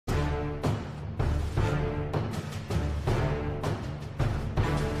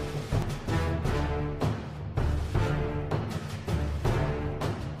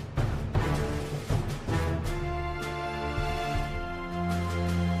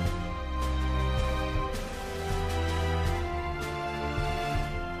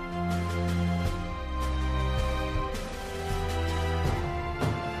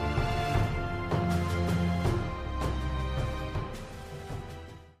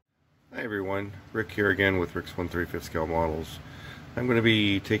Hi everyone, Rick here again with Rick's 1/35 scale models. I'm going to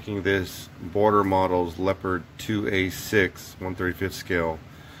be taking this Border Models Leopard 2A6 1/35 scale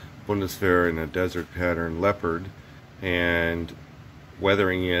Bundeswehr in a desert pattern Leopard and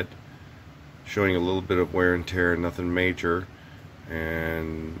weathering it, showing a little bit of wear and tear, nothing major,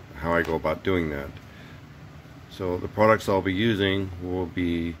 and how I go about doing that. So the products I'll be using will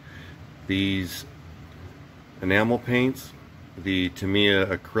be these enamel paints, the Tamiya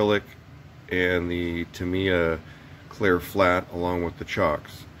acrylic and the Tamiya clear flat, along with the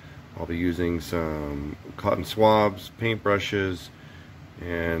chalks. I'll be using some cotton swabs, paint brushes,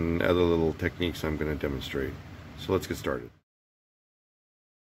 and other little techniques I'm going to demonstrate. So let's get started.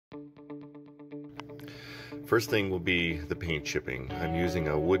 First thing will be the paint chipping. I'm using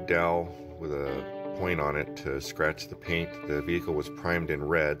a wood dowel with a point on it to scratch the paint. The vehicle was primed in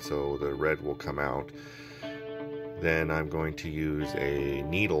red, so the red will come out. Then I'm going to use a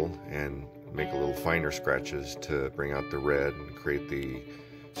needle and make a little finer scratches to bring out the red and create the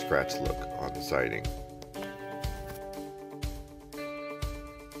scratch look on the siding.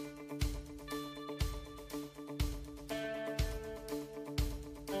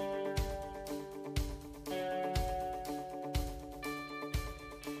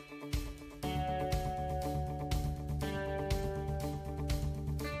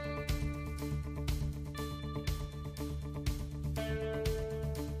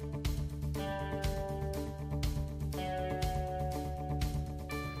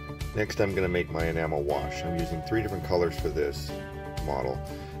 Next, I'm going to make my enamel wash. I'm using 3 different colors for this model.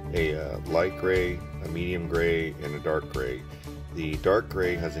 A light gray, a medium gray, and a dark gray. The dark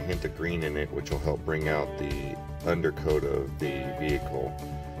gray has a hint of green in it, which will help bring out the undercoat of the vehicle,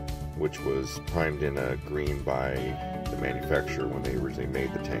 which was primed in a green by the manufacturer when they originally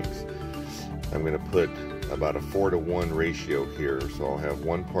made the tanks. I'm going to put about a 4-to-1 ratio here, so I'll have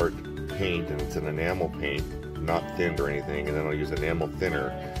 1 part paint, and it's an enamel paint, not thinned or anything, and then I'll use enamel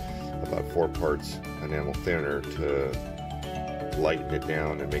thinner, about 4 parts enamel thinner, to lighten it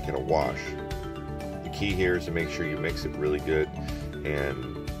down and make it a wash. The key here is to make sure you mix it really good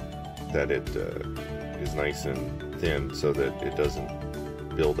and that it is nice and thin so that it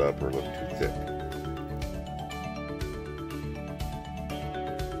doesn't build up or look too thick.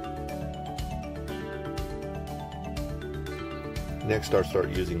 Next, I'll start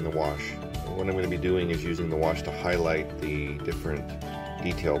using the wash. What I'm going to be doing is using the wash to highlight the different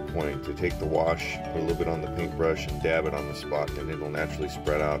detail point. To take the wash, put a little bit on the paintbrush and dab it on the spot, and it'll naturally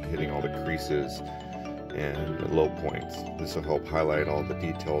spread out, hitting all the creases and the low points. This will help highlight all the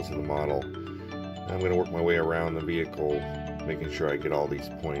details of the model. I'm going to work my way around the vehicle, making sure I get all these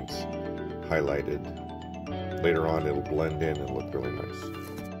points highlighted. Later on, it'll blend in and look really nice.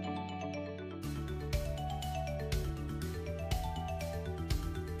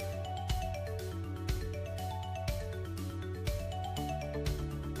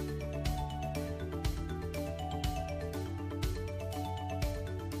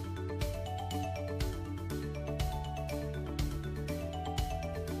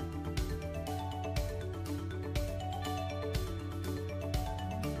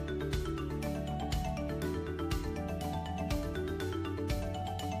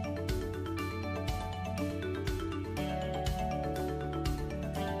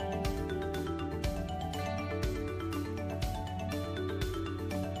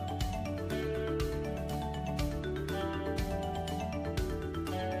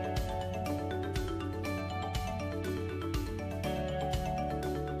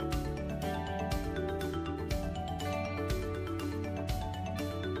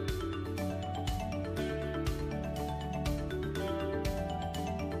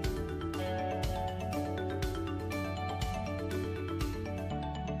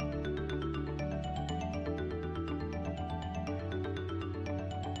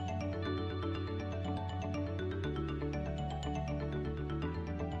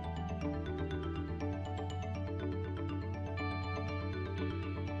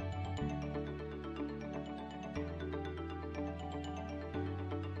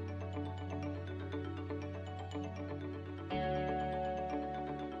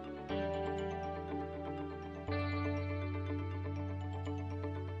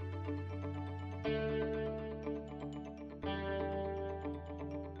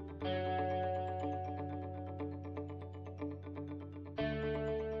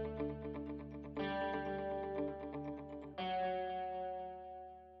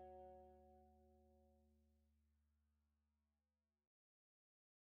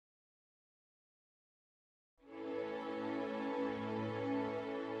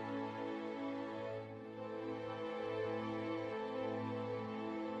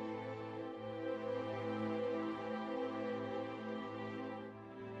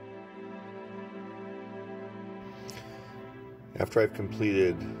 After I've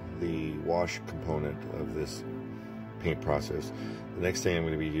completed the wash component of this paint process, the next thing I'm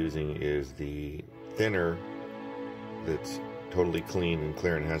going to be using is the thinner that's totally clean and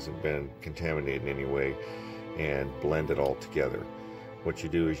clear and hasn't been contaminated in any way, and blend it all together. What you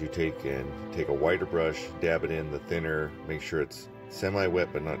do is you take a whiter brush, dab it in the thinner, make sure it's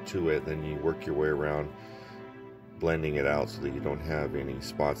semi-wet but not too wet, then you work your way around blending it out so that you don't have any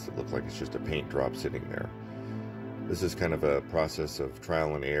spots that look like it's just a paint drop sitting there. This is kind of a process of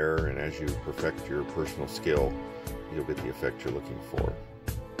trial and error, and as you perfect your personal skill, you'll get the effect you're looking for.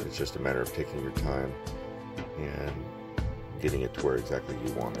 It's just a matter of taking your time and getting it to where exactly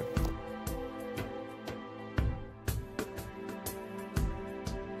you want it.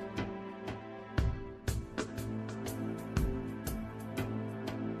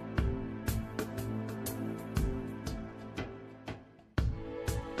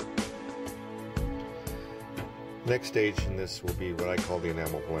 Next stage in this will be what I call the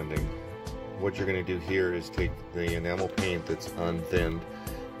enamel blending. What you're going to do here is take the enamel paint that's unthinned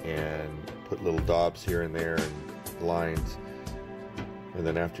and put little daubs here and there and lines, and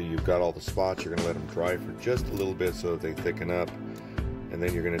then after you've got all the spots, you're going to let them dry for just a little bit so that they thicken up, and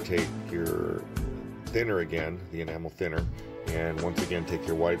then you're going to take your thinner again, the enamel thinner, and once again take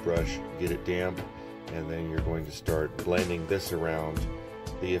your white brush, get it damp, and then you're going to start blending this around.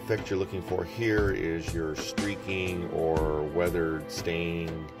 The effect you're looking for here is your streaking or weathered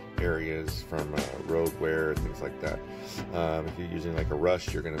staining areas from road wear, things like that. If you're using like a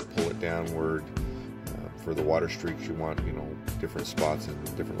rush, you're going to pull it downward. For the water streaks, you want, different spots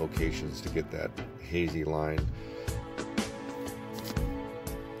and different locations to get that hazy line.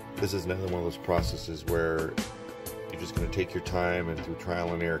 This is another one of those processes where you're just going to take your time and through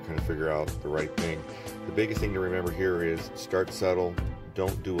trial and error kind of figure out the right thing. The biggest thing to remember here is start subtle.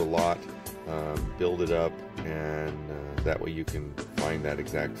 Don't do a lot, build it up, and that way you can find that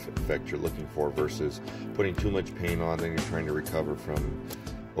exact effect you're looking for versus putting too much paint on, then you're trying to recover from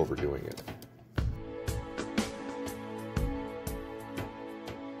overdoing it.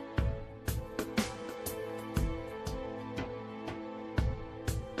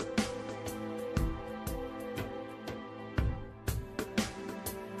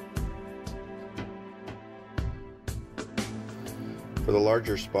 For the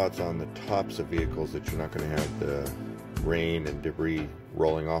larger spots on the tops of vehicles that you're not going to have the rain and debris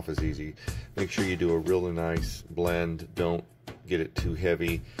rolling off as easy, make sure you do a really nice blend. Don't get it too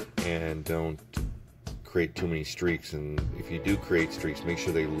heavy and don't create too many streaks, and if you do create streaks, make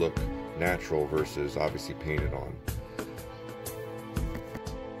sure they look natural versus obviously painted on.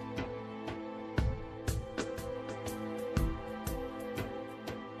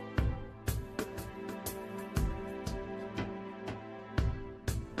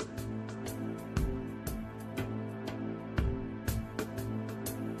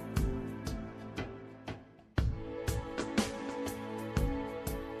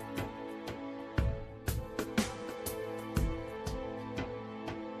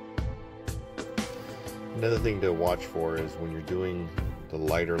 Another thing to watch for is when you're doing the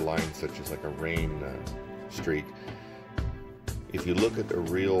lighter lines, such as like a rain streak, if you look at a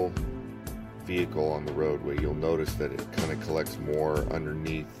real vehicle on the roadway, you'll notice that it kind of collects more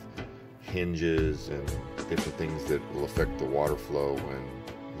underneath hinges and different things that will affect the water flow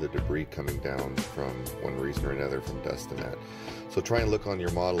and the debris coming down from one reason or another, from dust and that. So try and look on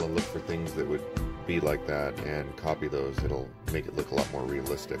your model and look for things that would be like that and copy those. It'll make it look a lot more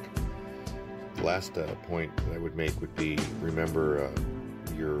realistic. The last point that I would make would be, remember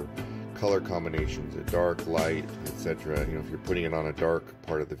your color combinations, dark, light, etc. If you're putting it on a dark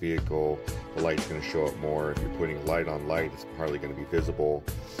part of the vehicle, the light's going to show up more. If you're putting light on light, it's hardly going to be visible.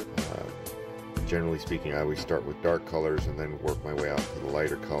 Generally speaking, I always start with dark colors and then work my way out to the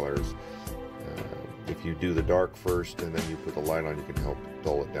lighter colors. If you do the dark first and then you put the light on, you can help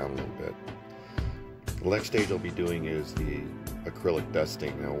dull it down a little bit. The next stage I'll be doing is the acrylic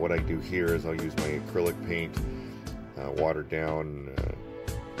dusting. Now what I do here is I'll use my acrylic paint, watered down,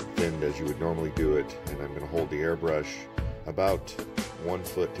 thinned as you would normally do it, and I'm going to hold the airbrush about 1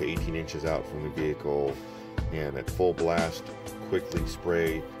 foot to 18 inches out from the vehicle, and at full blast quickly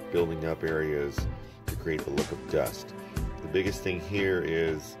spray, building up areas to create the look of dust. The biggest thing here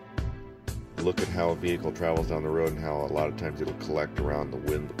is look at how a vehicle travels down the road and how a lot of times it'll collect around the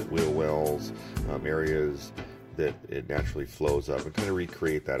wheel wells, areas that it naturally flows up, and kind of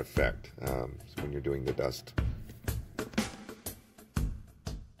recreate that effect when you're doing the dust.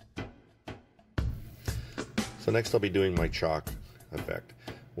 So next I'll be doing my chalk effect.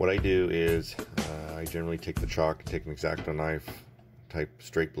 What I do is I generally take the chalk, take an X-Acto knife type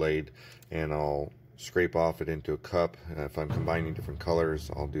straight blade, and I'll scrape off it into a cup. If I'm combining different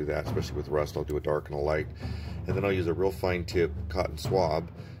colors, I'll do that, especially with rust. I'll do a dark and a light, and then I'll use a real fine tip cotton swab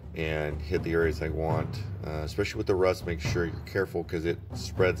and hit the areas I want. Especially with the rust, make sure you're careful because it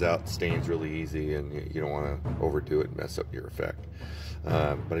spreads out, stains really easy, and you don't want to overdo it and mess up your effect.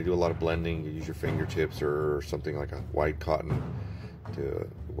 But I do a lot of blending. You use your fingertips or something like a wide cotton to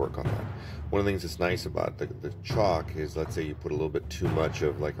work on that. One of the things that's nice about the chalk is, let's say you put a little bit too much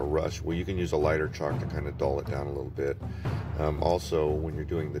of like a rush, well, you can use a lighter chalk to kind of dull it down a little bit. Also, when you're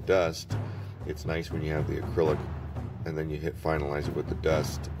doing the dust, it's nice when you have the acrylic and then you hit finalize it with the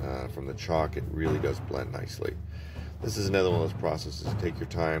dust from the chalk. It really does blend nicely. This is another one of those processes. Take your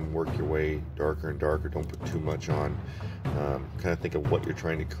time, work your way darker and darker. Don't put too much on. Kind of think of what you're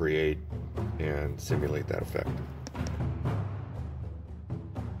trying to create and simulate that effect.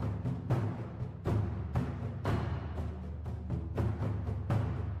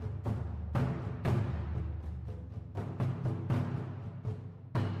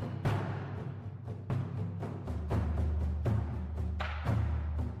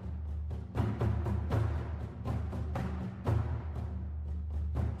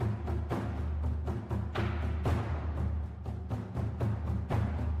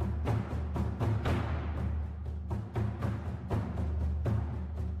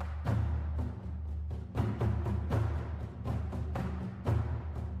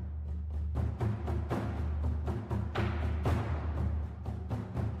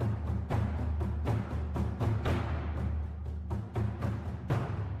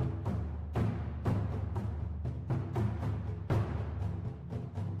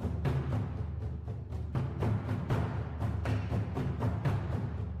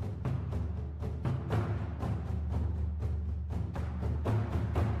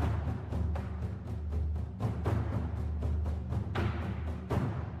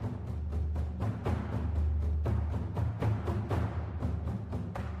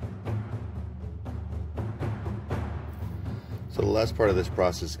 So the last part of this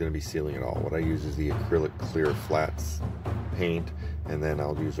process is going to be sealing it all. What I use is the acrylic clear flats paint, and then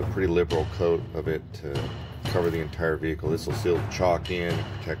I'll use a pretty liberal coat of it to cover the entire vehicle. This will seal the chalk in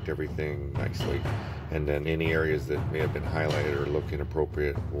and protect everything nicely, and then any areas that may have been highlighted or look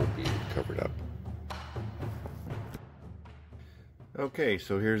inappropriate will be covered up. Okay,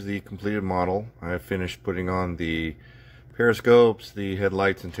 so here's the completed model. I have finished putting on the periscopes, the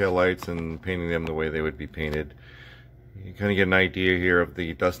headlights and taillights, and painting them the way they would be painted. You kind of get an idea here of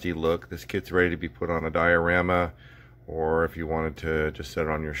the dusty look. This kit's ready to be put on a diorama, or if you wanted to just set it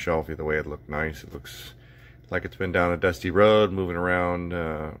on your shelf, either way it looked nice. It looks like it's been down a dusty road, moving around,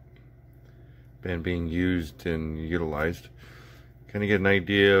 been being used and utilized. Kind of get an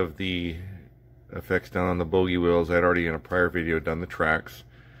idea of the effects down on the bogey wheels. I'd already in a prior video done the tracks,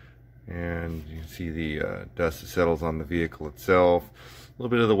 and you can see the dust that settles on the vehicle itself. A little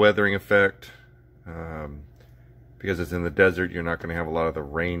bit of the weathering effect. Because it's in the desert, you're not going to have a lot of the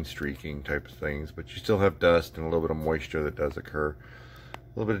rain streaking type of things, but you still have dust and a little bit of moisture that does occur.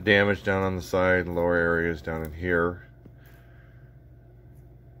 A little bit of damage down on the side, lower areas down in here.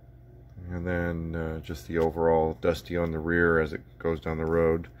 And then just the overall dusty on the rear as it goes down the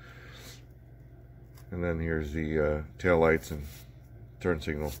road. And then here's the tail lights and turn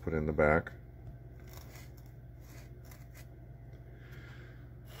signals put in the back.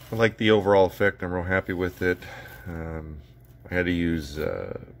 I like the overall effect. I'm real happy with it. I had to use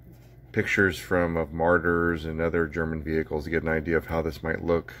pictures of Martyrs and other German vehicles to get an idea of how this might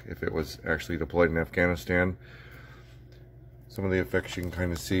look if it was actually deployed in Afghanistan. Some of the effects you can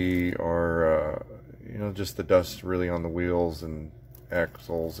kind of see are, you know, just the dust really on the wheels and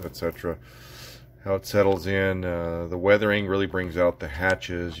axles, etc. How it settles in. The weathering really brings out the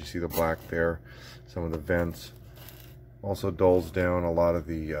hatches. You see the black there, some of the vents. Also dulls down a lot of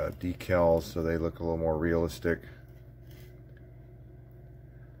the decals so they look a little more realistic.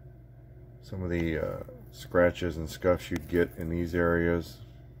 Some of the scratches and scuffs you'd get in these areas.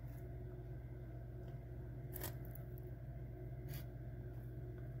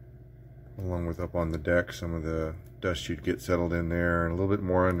 Along with up on the deck, some of the dust you'd get settled in there, and a little bit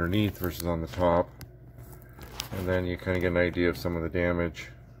more underneath versus on the top. And then you kind of get an idea of some of the damage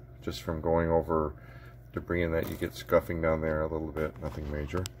just from going over debris in that. You get scuffing down there a little bit, nothing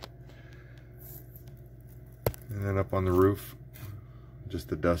major. And then up on the roof, just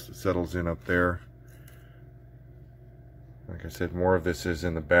the dust that settles in up there. Like I said, more of this is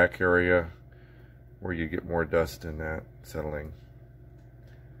in the back area where you get more dust in that settling.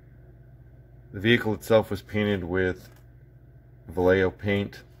 The vehicle itself was painted with Vallejo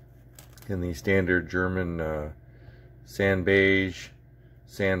paint in the standard German sand beige,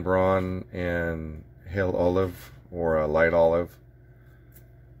 sand braun, and pale olive or a light olive.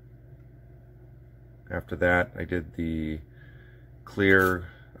 After that, I did the clear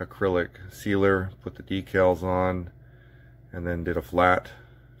acrylic sealer, put the decals on, and then did a flat.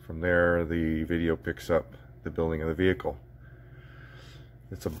 From there, the video picks up the building of the vehicle.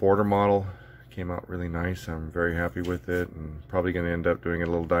 It's a border model, came out really nice. I'm very happy with it, and probably going to end up doing a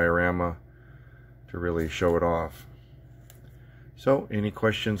little diorama to really show it off. So, any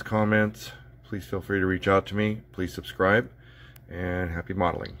questions, comments, please feel free to reach out to me. Please subscribe, and happy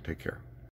modeling. Take care.